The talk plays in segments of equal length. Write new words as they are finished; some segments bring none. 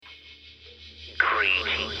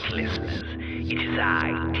Greetings, listeners. It is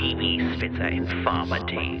I, TV Spitzer and Farmer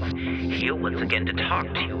Dave, here once again to talk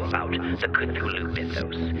to you about the Cthulhu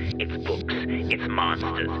mythos, its books, its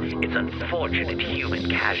monsters, its unfortunate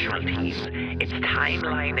human casualties, its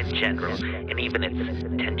timeline in general, and even its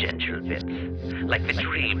tangential bits, like the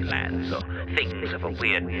dreamlands or things of a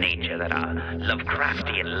weird nature that are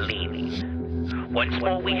Lovecraftian leaning. Once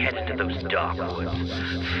more we head into those dark woods,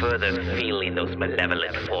 further feeling those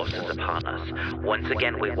malevolent forces upon us. Once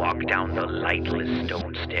again we walk down the lightless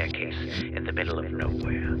stone staircase in the middle of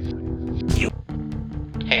nowhere.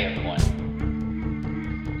 Hey everyone,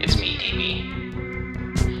 it's me,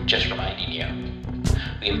 DB. Just reminding you,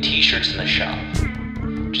 we have t-shirts in the shop.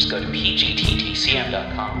 Just go to pgttcm.com,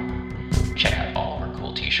 check out all of our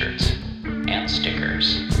cool t-shirts, and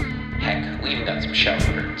stickers. Heck, we even got some shower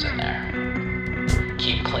curtains in there.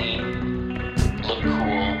 Keep clean, look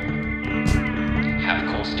cool, have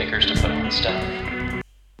cool stickers to put on stuff.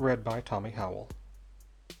 Read by Tommy Howell.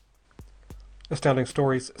 Astounding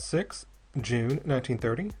Stories 6, June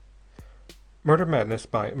 1930. Murder Madness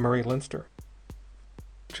by Murray Leinster.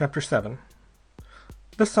 Chapter 7.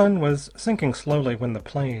 The sun was sinking slowly when the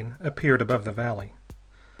plain appeared above the valley.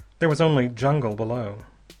 There was only jungle below.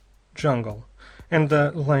 Jungle, and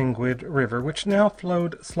the languid river, which now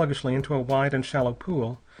flowed sluggishly into a wide and shallow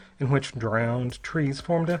pool, in which drowned trees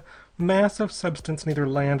formed a mass of substance neither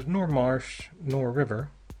land nor marsh nor river.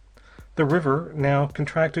 The river now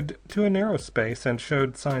contracted to a narrow space and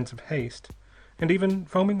showed signs of haste, and even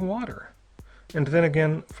foaming water, and then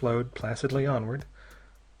again flowed placidly onward,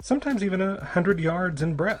 sometimes even 100 yards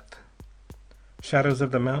in breadth. Shadows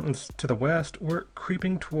of the mountains to the west were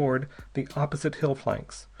creeping toward the opposite hill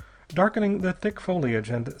flanks, darkening the thick foliage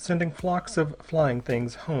and sending flocks of flying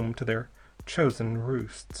things home to their chosen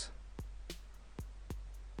roosts.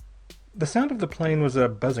 The sound of the plain was a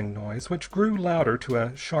buzzing noise, which grew louder to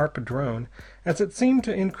a sharp drone as it seemed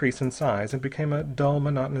to increase in size and became a dull,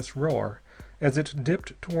 monotonous roar as it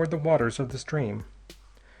dipped toward the waters of the stream.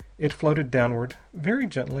 It floated downward very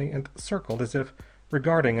gently and circled as if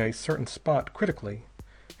regarding a certain spot critically,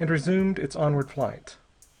 and resumed its onward flight.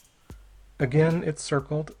 Again it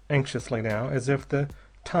circled, anxiously now, as if the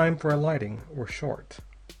time for alighting were short.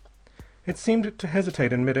 It seemed to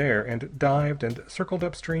hesitate in mid-air, and dived and circled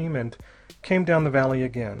upstream, and came down the valley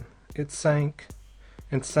again. It sank,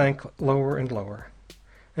 and sank lower and lower,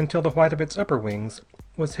 until the white of its upper wings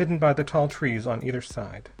was hidden by the tall trees on either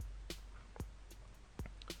side.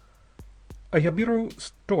 A jabiru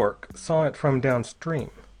stork saw it from downstream,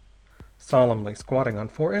 solemnly squatting on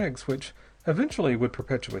 4 eggs, which eventually would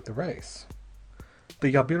perpetuate the race.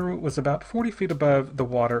 The jabiru was about 40 feet above the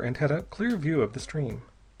water and had a clear view of the stream.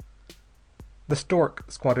 The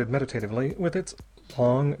stork squatted meditatively, with its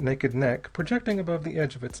long, naked neck projecting above the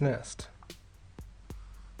edge of its nest.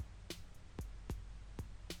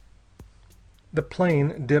 The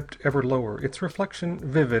plain dipped ever lower, its reflection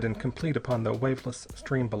vivid and complete upon the waveless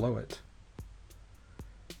stream below it.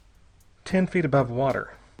 10 feet above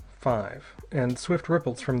water, 5, and swift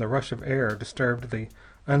ripples from the rush of air disturbed the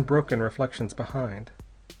unbroken reflections behind.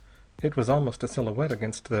 It was almost a silhouette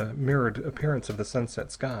against the mirrored appearance of the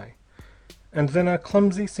sunset sky. And then a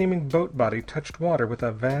clumsy-seeming boat body touched water with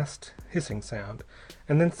a vast hissing sound,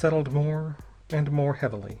 and then settled more and more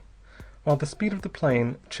heavily, while the speed of the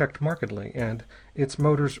plane checked markedly, and its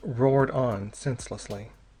motors roared on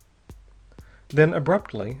senselessly. Then,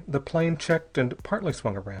 abruptly, the plane checked and partly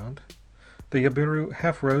swung around. The jabiru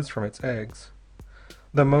half rose from its eggs.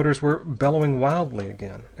 The motors were bellowing wildly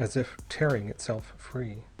again, as if tearing itself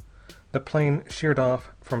free. The plane sheered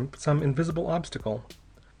off from some invisible obstacle.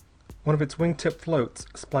 One of its wing-tip floats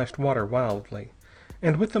splashed water wildly,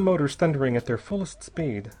 and with the motors thundering at their fullest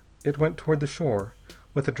speed, it went toward the shore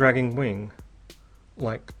with a dragging wing,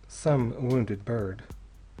 like some wounded bird.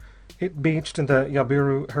 It beached, and the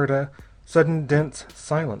jabiru heard a sudden dense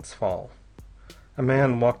silence fall. A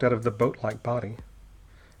man walked out of the boat-like body.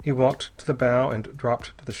 He walked to the bow and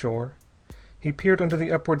dropped to the shore. He peered under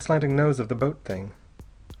the upward slanting nose of the boat thing.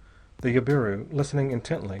 The jabiru, listening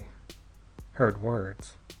intently, heard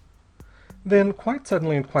words. Then, quite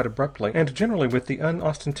suddenly and quite abruptly, and generally with the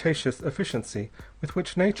unostentatious efficiency with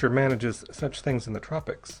which nature manages such things in the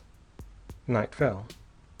tropics, night fell.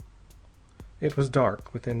 It was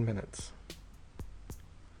dark within minutes.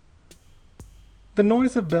 The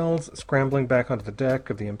noise of bells scrambling back onto the deck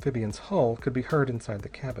of the amphibian's hull could be heard inside the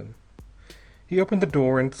cabin. He opened the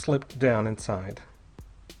door and slipped down inside.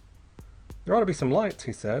 "There ought to be some lights,"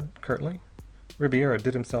 he said, curtly. Ribiera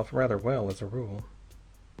did himself rather well, as a rule.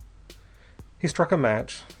 He struck a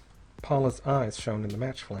match. Paula's eyes shone in the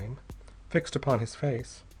match flame, fixed upon his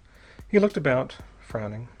face. He looked about,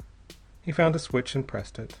 frowning. He found a switch and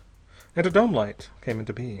pressed it, and a dome light came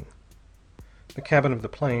into being. The cabin of the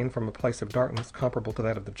plane, from a place of darkness comparable to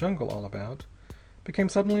that of the jungle all about, became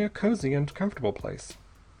suddenly a cozy and comfortable place.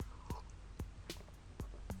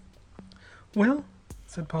 "Well?"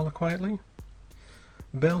 said Paula quietly.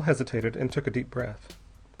 Bell hesitated and took a deep breath.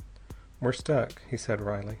 "We're stuck," he said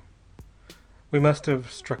wryly. "We must have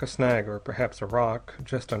struck a snag or perhaps a rock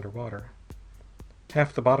just underwater.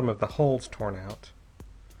 Half the bottom of the hull's torn out.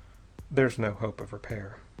 There's no hope of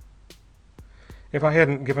repair. If I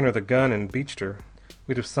hadn't given her the gun and beached her,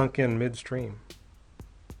 we'd have sunk in midstream."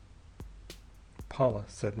 Paula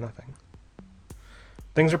said nothing.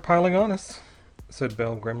 "Things are piling on us," said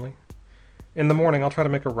Bell grimly. "In the morning I'll try to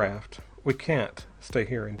make a raft. We can't stay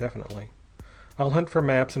here indefinitely. I'll hunt for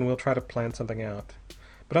maps and we'll try to plan something out.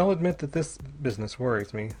 But I'll admit that this business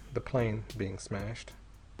worries me, the plane being smashed."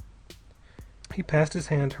 He passed his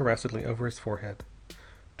hand harassedly over his forehead.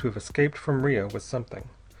 To have escaped from Rio was something.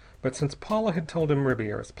 But since Paula had told him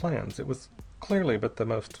Ribiera's plans, it was clearly but the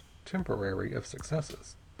most temporary of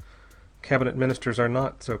successes. Cabinet ministers are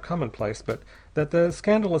not so commonplace, but that the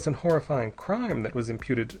scandalous and horrifying crime that was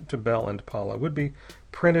imputed to Bell and Paula would be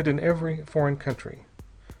printed in every foreign country.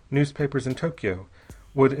 Newspapers in Tokyo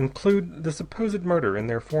would include the supposed murder in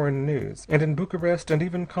their foreign news, and in Bucharest and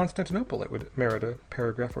even Constantinople it would merit a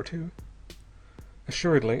paragraph or two.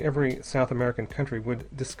 Assuredly, every South American country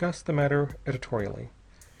would discuss the matter editorially,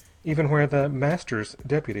 even where the master's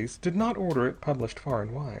deputies did not order it published far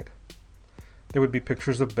and wide. There would be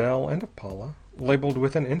pictures of Bell and of Paula, labeled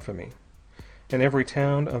with an infamy. In every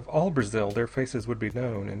town of all Brazil their faces would be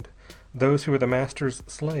known, and those who were the master's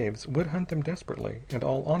slaves would hunt them desperately, and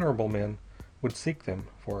all honorable men would seek them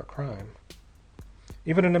for a crime.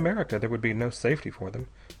 Even in America there would be no safety for them.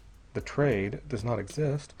 The trade does not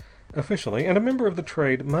exist, officially, and a member of the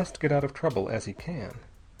trade must get out of trouble as he can.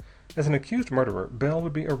 As an accused murderer, Bell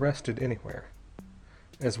would be arrested anywhere.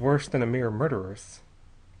 As worse than a mere murderess,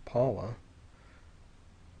 Paula...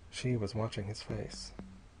 She was watching his face.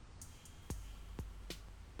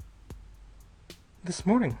 "This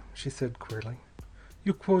morning," she said queerly,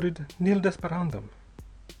 "you quoted Nil Desperandum."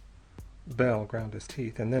 Bell ground his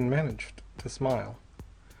teeth and then managed to smile.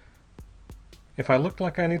 "If I looked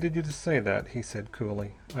like I needed you to say that," he said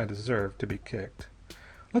coolly, "I deserve to be kicked.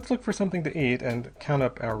 Let's look for something to eat and count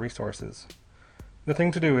up our resources. The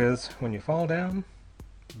thing to do is, when you fall down,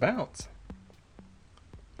 bounce."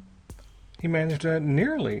 He managed a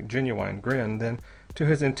nearly genuine grin, then, to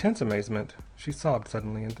his intense amazement, she sobbed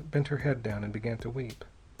suddenly and bent her head down and began to weep.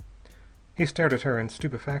 He stared at her in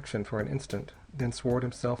stupefaction for an instant, then swore at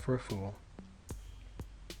himself for a fool.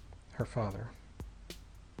 Her father.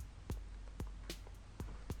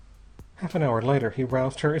 Half an hour later, he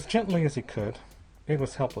roused her as gently as he could. It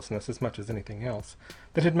was helplessness as much as anything else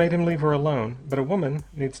that had made him leave her alone, but a woman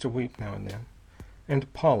needs to weep now and then,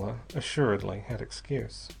 and Paula assuredly had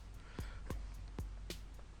excuse.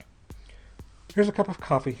 "Here's a cup of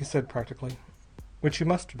coffee," he said practically, "which you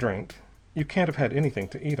must drink. You can't have had anything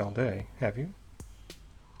to eat all day, have you?"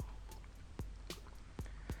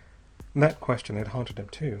 That question had haunted him,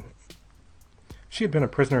 too. She had been a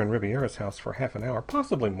prisoner in Ribiera's house for half an hour,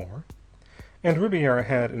 possibly more, and Ribiera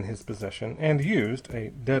had in his possession, and used,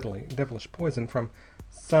 a deadly, devilish poison from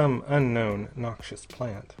some unknown noxious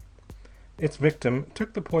plant. Its victim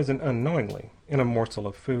took the poison unknowingly, in a morsel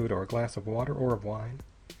of food or a glass of water or of wine.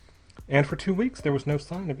 And for 2 weeks there was no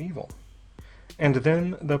sign of evil. And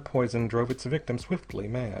then the poison drove its victim swiftly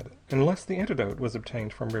mad, unless the antidote was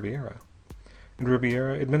obtained from Ribiera. And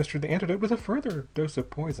Ribiera administered the antidote with a further dose of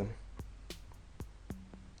poison.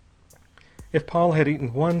 If Paul had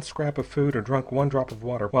eaten one scrap of food or drunk one drop of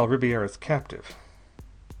water while Ribiera's captive...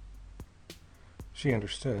 She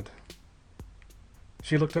understood.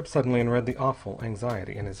 She looked up suddenly and read the awful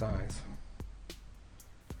anxiety in his eyes.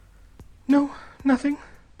 "No, nothing."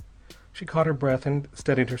 She caught her breath and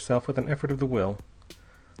steadied herself with an effort of the will.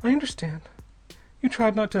 "I understand. You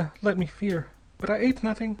tried not to let me fear, but I ate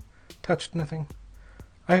nothing, touched nothing.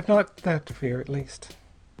 I have not that to fear, at least."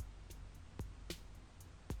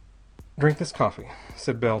 "Drink this coffee,"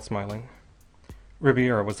 said Bell, smiling.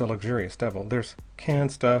 Ribiera was a luxurious devil. There's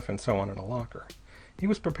canned stuff and so on in a locker. He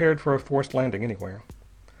was prepared for a forced landing anywhere.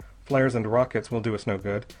 Flares and rockets will do us no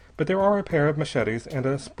good, but there are a pair of machetes and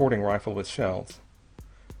a sporting rifle with shells.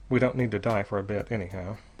 We don't need to die for a bit,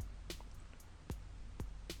 anyhow.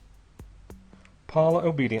 Paula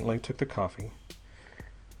obediently took the coffee.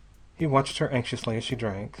 He watched her anxiously as she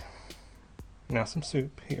drank. "Now some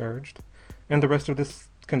soup," he urged, "and the rest of this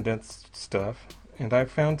condensed stuff. And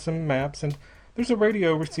I've found some maps, and there's a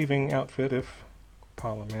radio receiving outfit if..."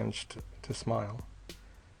 Paula managed to smile.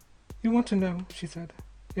 You want to know, she said,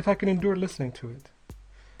 if I can endure listening to it.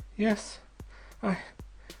 Yes, I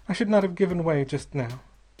should not have given way just now,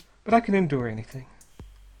 but I can endure anything.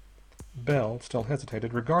 Bell still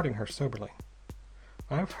hesitated, regarding her soberly.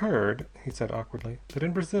 I've heard, he said awkwardly, that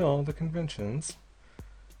in Brazil the conventions...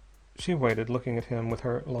 She waited, looking at him with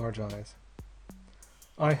her large eyes.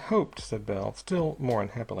 I hoped, said Bell, still more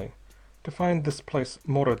unhappily, to find this place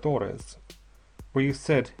Moradores, where you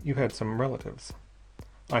said you had some relatives.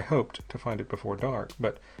 I hoped to find it before dark,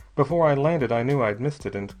 but before I landed I knew I'd missed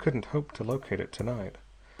it and couldn't hope to locate it tonight.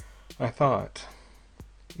 I thought...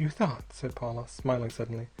 You thought, said Paula, smiling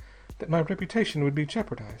suddenly, that my reputation would be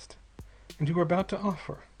jeopardized, and you were about to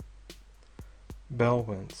offer. Bell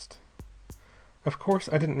winced. Of course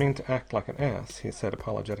I didn't mean to act like an ass, he said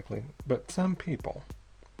apologetically, but some people...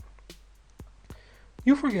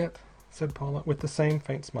 You forget, said Paula, with the same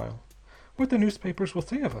faint smile, what the newspapers will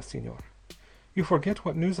say of us, senor. You forget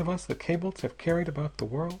what news of us the cables have carried about the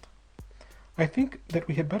world. I think that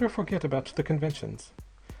we had better forget about the conventions.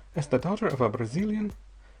 As the daughter of a Brazilian,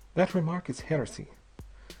 that remark is heresy.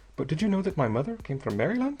 But did you know that my mother came from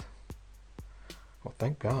Maryland? Well,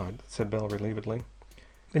 thank God, said Bell relievedly.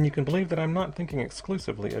 Then you can believe that I'm not thinking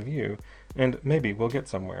exclusively of you, and maybe we'll get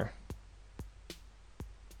somewhere.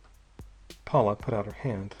 Paula put out her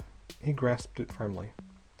hand. He grasped it firmly.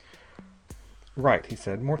 Right, he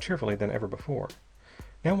said, more cheerfully than ever before.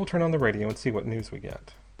 Now we'll turn on the radio and see what news we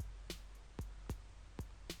get.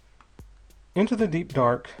 Into the deep,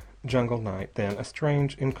 dark jungle night, then, a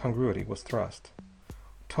strange incongruity was thrust.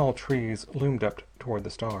 Tall trees loomed up toward the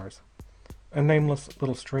stars. A nameless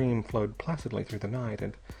little stream flowed placidly through the night,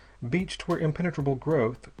 and, beached where impenetrable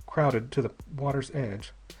growth crowded to the water's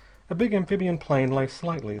edge, a big amphibian plane lay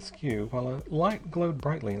slightly askew, while a light glowed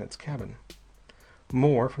brightly in its cabin.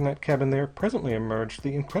 More from that cabin there presently emerged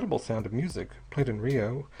the incredible sound of music, played in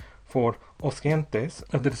Rio for os gentes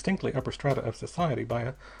of the distinctly upper strata of society by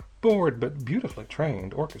a bored but beautifully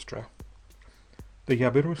trained orchestra. The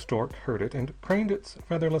Jabiru stork heard it, and craned its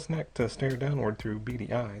featherless neck to stare downward through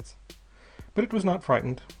beady eyes. But it was not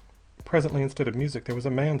frightened. Presently, instead of music, there was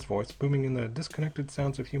a man's voice booming in the disconnected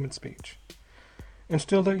sounds of human speech. And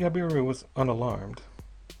still the Jabiru was unalarmed.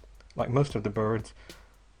 Like most of the birds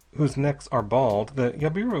whose necks are bald, the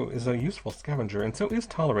Jabiru is a useful scavenger, and so is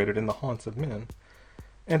tolerated in the haunts of men.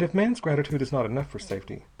 And if man's gratitude is not enough for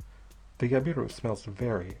safety, the Jabiru smells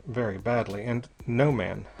very, very badly, and no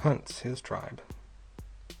man hunts his tribe.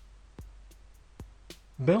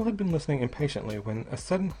 Bell had been listening impatiently when a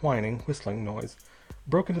sudden whining, whistling noise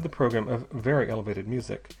broke into the program of very elevated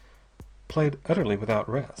music, played utterly without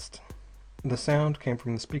rest. The sound came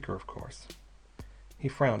from the speaker, of course. He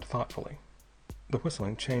frowned thoughtfully. The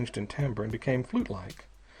whistling changed in timbre and became flute-like,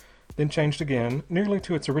 then changed again, nearly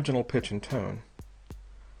to its original pitch and tone.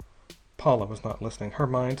 Paula was not listening. Her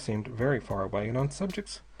mind seemed very far away, and on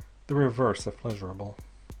subjects the reverse of pleasurable.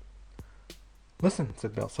 Listen,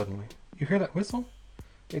 said Bell suddenly. You hear that whistle?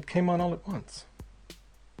 It came on all at once.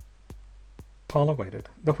 Paula waited.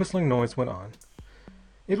 The whistling noise went on.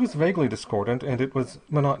 It was vaguely discordant, and it was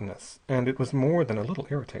monotonous, and it was more than a little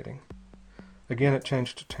irritating. Again it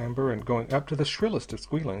changed timbre, and going up to the shrillest of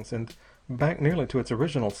squealings, and back nearly to its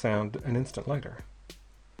original sound an instant later.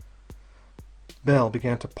 Bell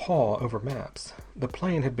began to paw over maps. The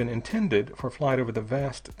plane had been intended for flight over the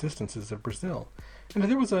vast distances of Brazil, and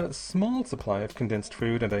there was a small supply of condensed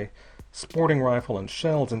food and a sporting rifle and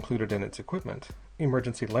shells included in its equipment.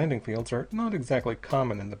 Emergency landing fields are not exactly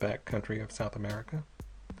common in the back country of South America.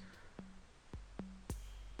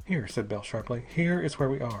 Here, said Bell sharply, here is where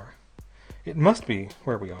we are. It must be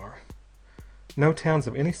where we are. No towns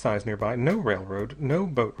of any size nearby, no railroad, no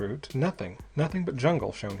boat route, nothing but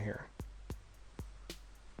jungle shown here.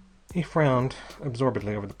 He frowned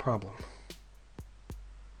absorbedly over the problem.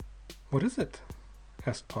 What is it?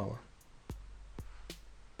 Asked Paula.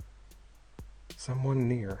 Someone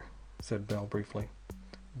near, said Bell briefly.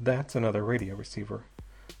 That's another radio receiver.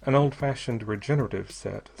 An old-fashioned regenerative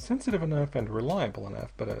set, sensitive enough and reliable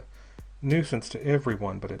enough, but a nuisance to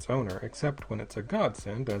everyone but its owner, except when it's a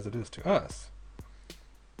godsend, as it is to us.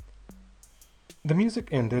 The music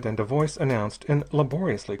ended, and a voice announced in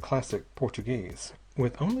laboriously classic Portuguese,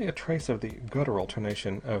 with only a trace of the guttural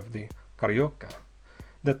tonation of the carioca,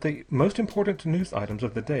 that the most important news items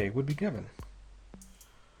of the day would be given.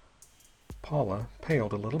 Paula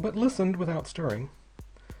paled a little, but listened without stirring.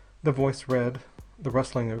 The voice read. The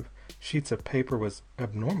rustling of sheets of paper was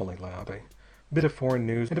abnormally loud. A bit of foreign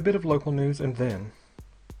news and a bit of local news, and then...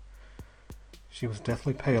 She was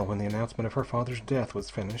deathly pale when the announcement of her father's death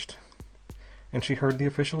was finished, and she heard the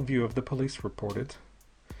official view of the police reported.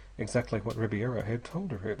 exactly what Ribiera had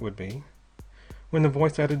told her it would be, when the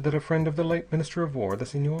voice added that a friend of the late Minister of War, the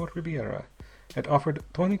Senor Ribiera, had offered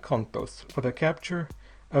 20 contos for the capture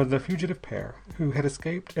of the fugitive pair who had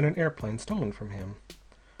escaped in an airplane stolen from him.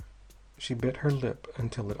 She bit her lip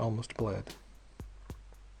until it almost bled.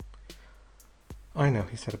 "I know,"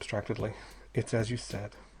 he said abstractedly. "It's as you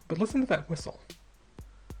said. But listen to that whistle."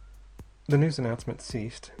 The news announcement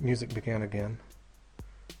ceased. Music began again.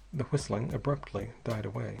 The whistling abruptly died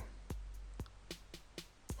away.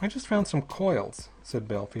 "I just found some coils," said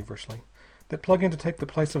Bell feverishly, "that plug in to take the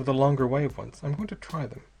place of the longer wave ones. I'm going to try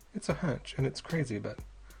them. It's a hunch, and it's crazy, but..."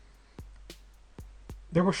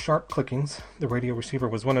 There were sharp clickings. The radio receiver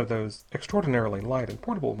was one of those extraordinarily light and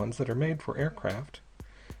portable ones that are made for aircraft.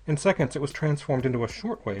 In seconds, it was transformed into a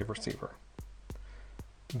shortwave receiver.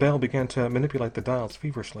 Bell began to manipulate the dials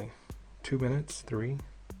feverishly. 2 minutes, 3,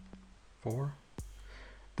 4...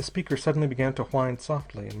 The speaker suddenly began to whine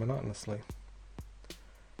softly and monotonously.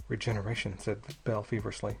 "Regeneration," said Bell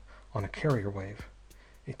feverishly, "on a carrier wave.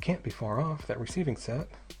 It can't be far off, that receiving set."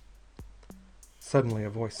 Suddenly a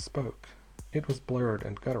voice spoke. It was blurred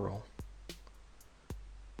and guttural.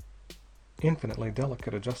 Infinitely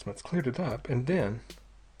delicate adjustments cleared it up, and then...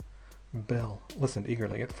 Bell listened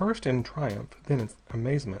eagerly, at first in triumph, then in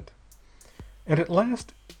amazement, and at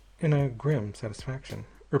last in a grim satisfaction.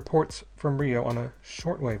 Reports from Rio on a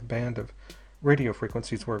shortwave band of radio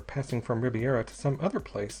frequencies were passing from Ribiera to some other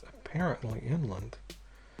place, apparently inland.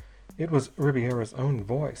 It was Ribiera's own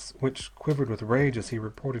voice, which quivered with rage as he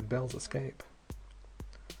reported Bell's escape.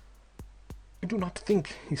 "I do not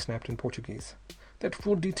think," he snapped in Portuguese, "that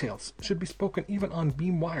full details should be spoken even on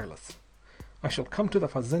beam wireless. I shall come to the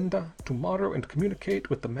fazenda tomorrow and communicate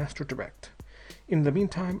with the master direct. In the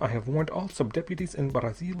meantime, I have warned all sub-deputies in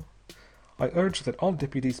Brazil. I urge that all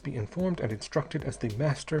deputies be informed and instructed as the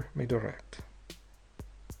master may direct."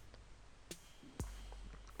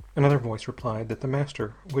 Another voice replied that the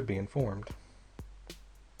master would be informed.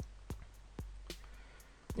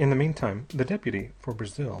 In the meantime, the deputy for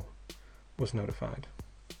Brazil was notified.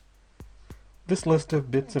 This list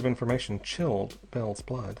of bits of information chilled Bell's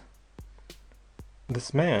blood.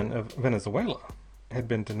 This man of Venezuela had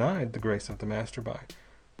been denied the grace of the master by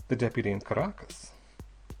the deputy in Caracas.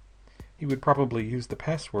 He would probably use the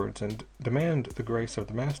passwords and demand the grace of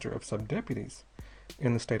the master of sub-deputies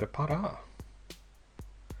in the state of Pará.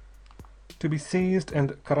 To be seized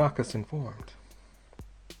and Caracas informed.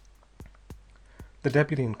 The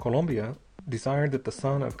deputy in Colombia desired that the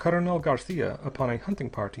son of Colonel Garcia, upon a hunting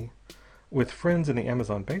party with friends in the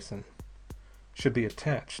Amazon basin, should be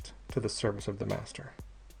attached to the service of the master.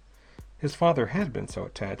 His father had been so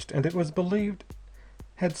attached, and it was believed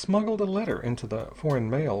had smuggled a letter into the foreign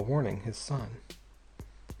mail warning his son.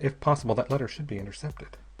 If possible, that letter should be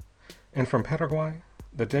intercepted. And from Paraguay,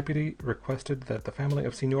 the deputy requested that the family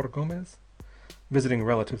of Senor Gomez, visiting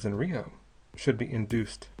relatives in Rio, should be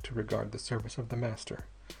induced to regard the service of the master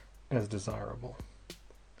as desirable.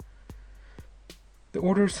 The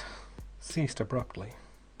orders ceased abruptly.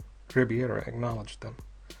 Ribiera acknowledged them.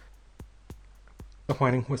 The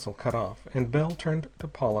whining whistle cut off, and Bell turned to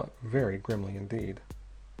Paula very grimly indeed.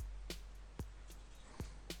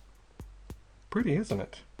 "Pretty, isn't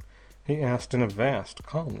it?" he asked in a vast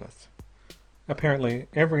calmness. "Apparently,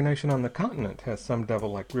 every nation on the continent has some devil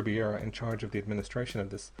like Ribiera in charge of the administration of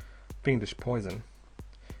this fiendish poison.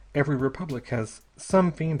 Every republic has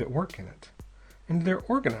some fiend at work in it. And they're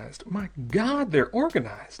organized. My God, they're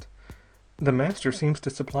organized! The master seems to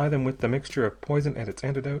supply them with the mixture of poison and its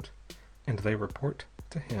antidote, and they report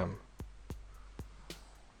to him."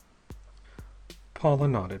 Paula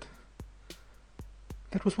nodded.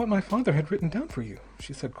 "That was what my father had written down for you,"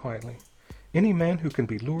 she said quietly. "Any man who can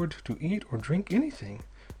be lured to eat or drink anything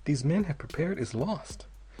these men have prepared is lost.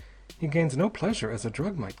 He gains no pleasure as a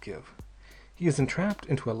drug might give. He is entrapped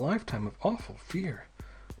into a lifetime of awful fear,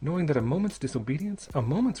 knowing that a moment's disobedience, a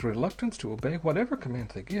moment's reluctance to obey whatever command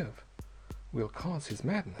they give, will cause his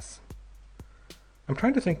madness." "I'm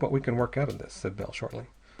trying to think what we can work out of this," said Bell shortly.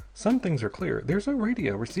 "Some things are clear. There's a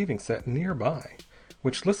radio receiving set nearby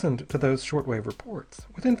which listened to those shortwave reports,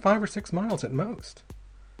 within 5 or 6 miles at most.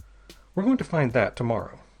 We're going to find that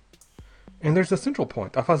tomorrow. And there's a central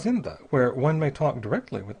point, a fazenda, where one may talk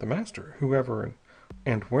directly with the master, whoever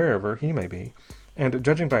and wherever he may be. And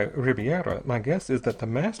judging by Ribiera, my guess is that the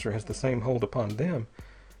master has the same hold upon them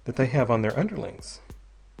that they have on their underlings.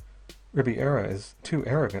 Ribiera is too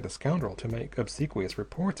arrogant a scoundrel to make obsequious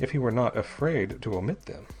reports if he were not afraid to omit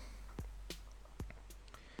them."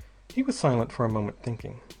 He was silent for a moment,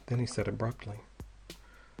 thinking. Then he said abruptly,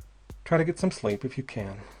 "Try to get some sleep if you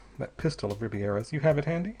can. That pistol of Ribiera's, you have it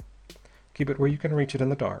handy?" Keep it where you can reach it in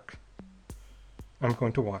the dark. I'm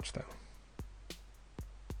going to watch, though.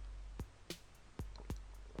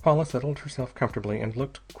 Paula settled herself comfortably and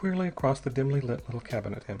looked queerly across the dimly lit little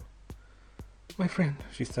cabin at him. "My friend,"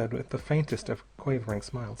 she said with the faintest of quavering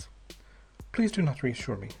smiles, "please do not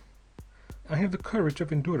reassure me. I have the courage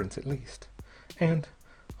of endurance, at least. And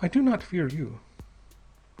I do not fear you."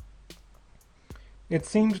 It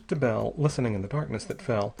seemed to Belle, listening in the darkness that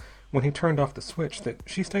fell when he turned off the switch, that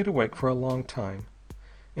she stayed awake for a long time,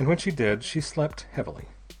 and when she did, she slept heavily.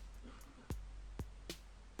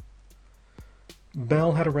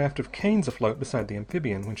 Belle had a raft of canes afloat beside the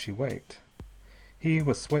amphibian when she waked. He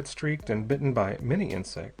was sweat-streaked and bitten by many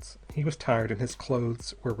insects. He was tired and his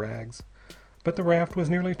clothes were rags, but the raft was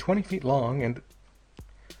nearly 20 feet long, and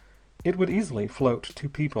it would easily float 2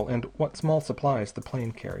 people and what small supplies the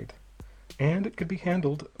plane carried, and it could be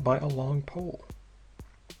handled by a long pole.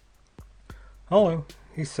 "Hello,"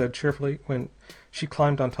 he said cheerfully when she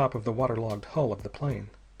climbed on top of the waterlogged hull of the plane.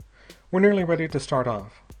 "We're nearly ready to start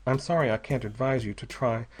off. I'm sorry I can't advise you to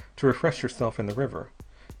try to refresh yourself in the river.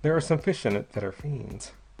 There are some fish in it that are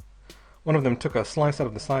fiends. One of them took a slice out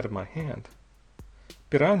of the side of my hand."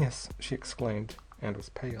 "Piranhas!" she exclaimed, and was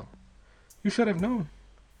pale. "You should have known."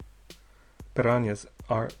 Piranhas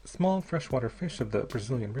are small freshwater fish of the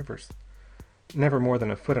Brazilian rivers, never more than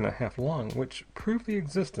 1.5 feet long, which prove the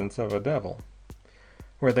existence of a devil.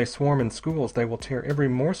 Where they swarm in schools, they will tear every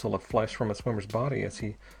morsel of flesh from a swimmer's body as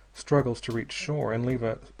he struggles to reach shore, and leave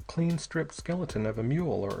a clean-stripped skeleton of a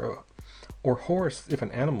mule or horse if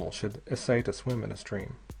an animal should essay to swim in a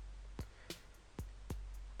stream.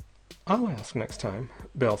 "I'll ask next time,"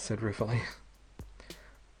 Belle said ruefully.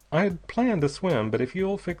 "I had planned to swim, but if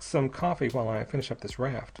you'll fix some coffee while I finish up this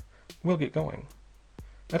raft, we'll get going.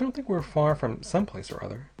 I don't think we're far from someplace or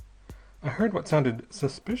other. I heard what sounded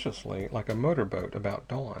suspiciously like a motorboat about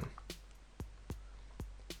dawn."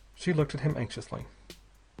 She looked at him anxiously.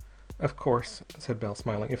 "Of course," said Belle,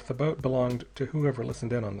 smiling, "if the boat belonged to whoever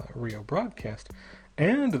listened in on the Rio broadcast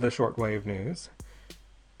and the shortwave news,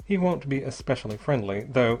 he won't be especially friendly,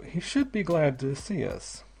 though he should be glad to see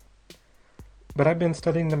us. But I've been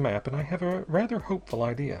studying the map, and I have a rather hopeful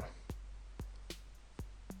idea.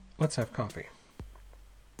 Let's have coffee."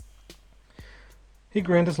 He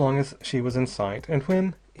grinned as long as she was in sight, and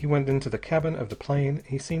when he went into the cabin of the plane,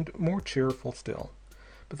 he seemed more cheerful still.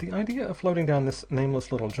 But the idea of floating down this nameless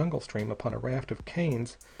little jungle stream upon a raft of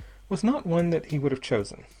canes was not one that he would have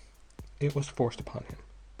chosen. It was forced upon him.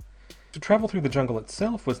 To travel through the jungle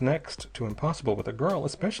itself was next to impossible with a girl,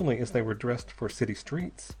 especially as they were dressed for city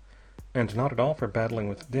streets, and not at all for battling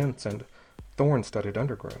with dense and thorn-studded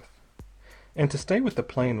undergrowth. And to stay with the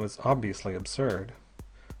plane was obviously absurd.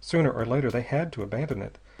 Sooner or later they had to abandon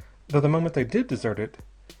it, though the moment they did desert it,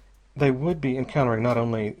 they would be encountering not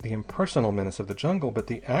only the impersonal menace of the jungle, but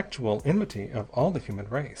the actual enmity of all the human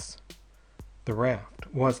race. The raft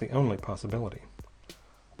was the only possibility.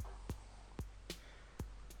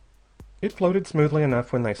 It floated smoothly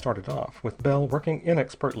enough when they started off, with Bell working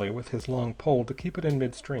inexpertly with his long pole to keep it in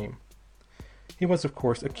midstream. He was, of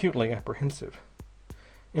course, acutely apprehensive.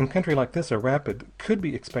 In country like this, a rapid could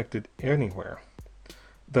be expected anywhere.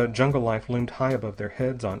 The jungle life loomed high above their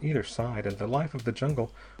heads on either side, and the life of the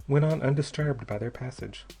jungle went on undisturbed by their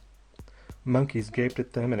passage. Monkeys gaped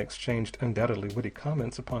at them and exchanged undoubtedly witty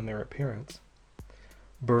comments upon their appearance.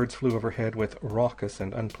 Birds flew overhead with raucous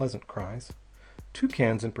and unpleasant cries.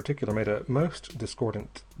 Toucans, in particular, made a most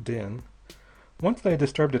discordant din. Once they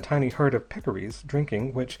disturbed a tiny herd of peccaries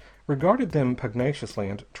drinking, which regarded them pugnaciously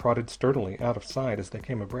and trotted sturdily out of sight as they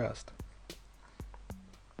came abreast.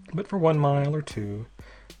 But for 1 mile or 2,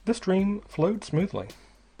 the stream flowed smoothly.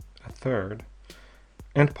 A third,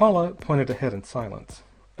 and Paula pointed ahead in silence.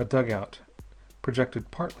 A dugout projected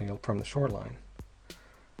partly from the shoreline.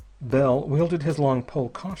 Bell wielded his long pole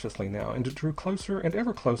cautiously now and drew closer and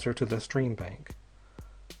ever closer to the stream bank.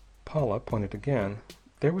 Paula pointed again.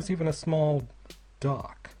 There was even a small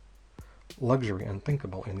dock. Luxury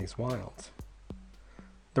unthinkable in these wilds.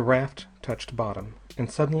 The raft touched bottom, and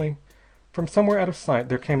suddenly, from somewhere out of sight,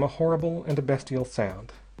 there came a horrible and a bestial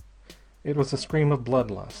sound. It was a scream of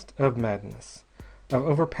bloodlust, of madness, of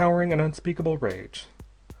overpowering and unspeakable rage.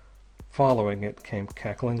 Following it came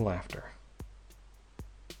cackling laughter.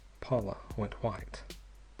 Paula went white.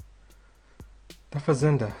 "The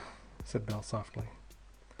fazenda," said Bell softly,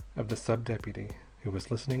 of the sub-deputy who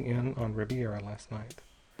was listening in on Ribiera last night.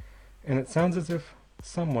 "And it sounds as if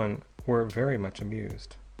someone were very much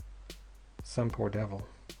amused. Some poor devil."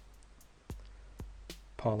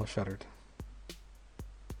 Paula shuddered.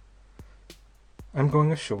 "I'm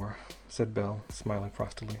going ashore," said Bell, smiling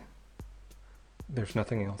frostily. "There's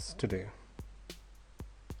nothing else to do."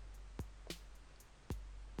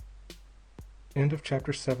 End of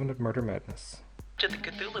Chapter 7 of Murder Madness. To the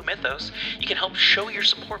Cthulhu Mythos, you can help show your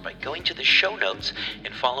support by going to the show notes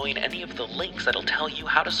and following any of the links that'll tell you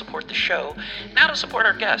how to support the show and how to support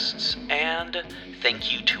our guests. And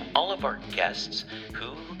thank you to all of our guests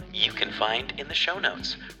who you can find in the show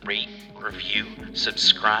notes. Rate, review,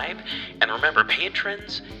 subscribe, and remember,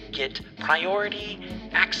 patrons get priority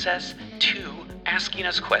access to asking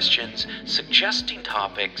us questions, suggesting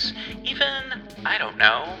topics, even,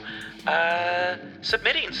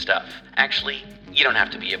 submitting stuff. Actually, you don't have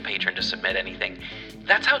to be a patron to submit anything.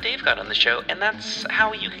 That's how Dave got on the show, and that's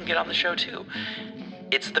how you can get on the show too.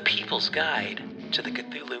 It's the People's Guide to the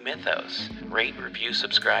Cthulhu Mythos. Rate, review,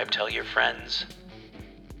 subscribe, tell your friends.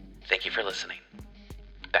 Thank you for listening.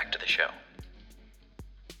 Back to the show.